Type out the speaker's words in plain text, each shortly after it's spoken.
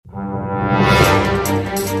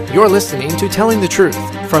You're listening to Telling the Truth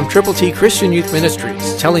from Triple T Christian Youth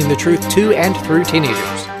Ministries, telling the truth to and through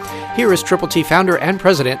teenagers. Here is Triple T founder and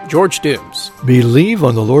president, George Dooms. Believe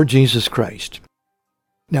on the Lord Jesus Christ.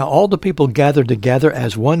 Now all the people gathered together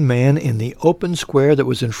as one man in the open square that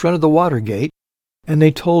was in front of the water gate, and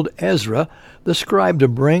they told Ezra, the scribe, to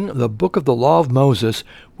bring the book of the law of Moses,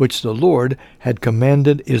 which the Lord had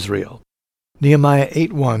commanded Israel. Nehemiah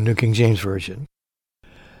 8:1, New King James Version.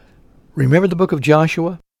 Remember the book of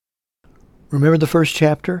Joshua? Remember the first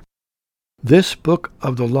chapter? This book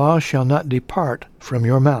of the law shall not depart from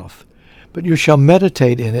your mouth, but you shall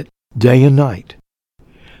meditate in it day and night.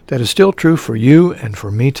 That is still true for you and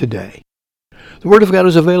for me today. The Word of God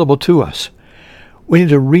is available to us. We need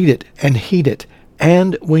to read it and heed it,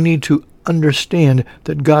 and we need to understand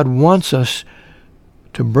that God wants us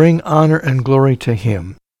to bring honor and glory to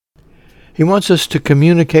Him. He wants us to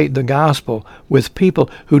communicate the gospel with people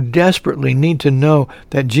who desperately need to know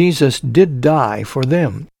that Jesus did die for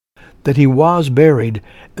them, that He was buried,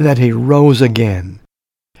 and that He rose again.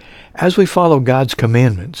 As we follow God's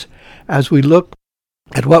commandments, as we look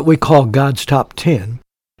at what we call God's top 10,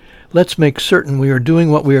 let's make certain we are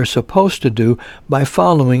doing what we are supposed to do by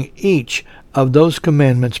following each of those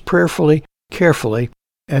commandments prayerfully, carefully,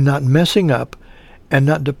 and not messing up and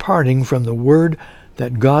not departing from the Word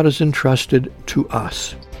that God has entrusted to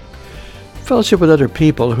us. Fellowship with other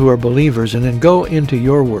people who are believers, and then go into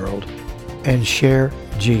your world and share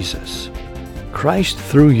Jesus. Christ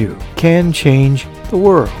through you can change the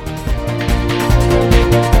world.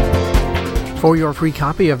 For your free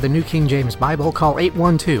copy of the New King James Bible, call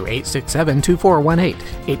 812-867-2418,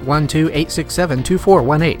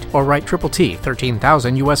 812-867-2418, or write Triple T,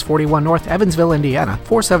 13,000 U.S. 41 North, Evansville, Indiana,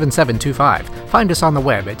 47725. Find us on the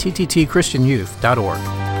web at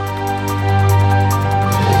tttchristianyouth.org.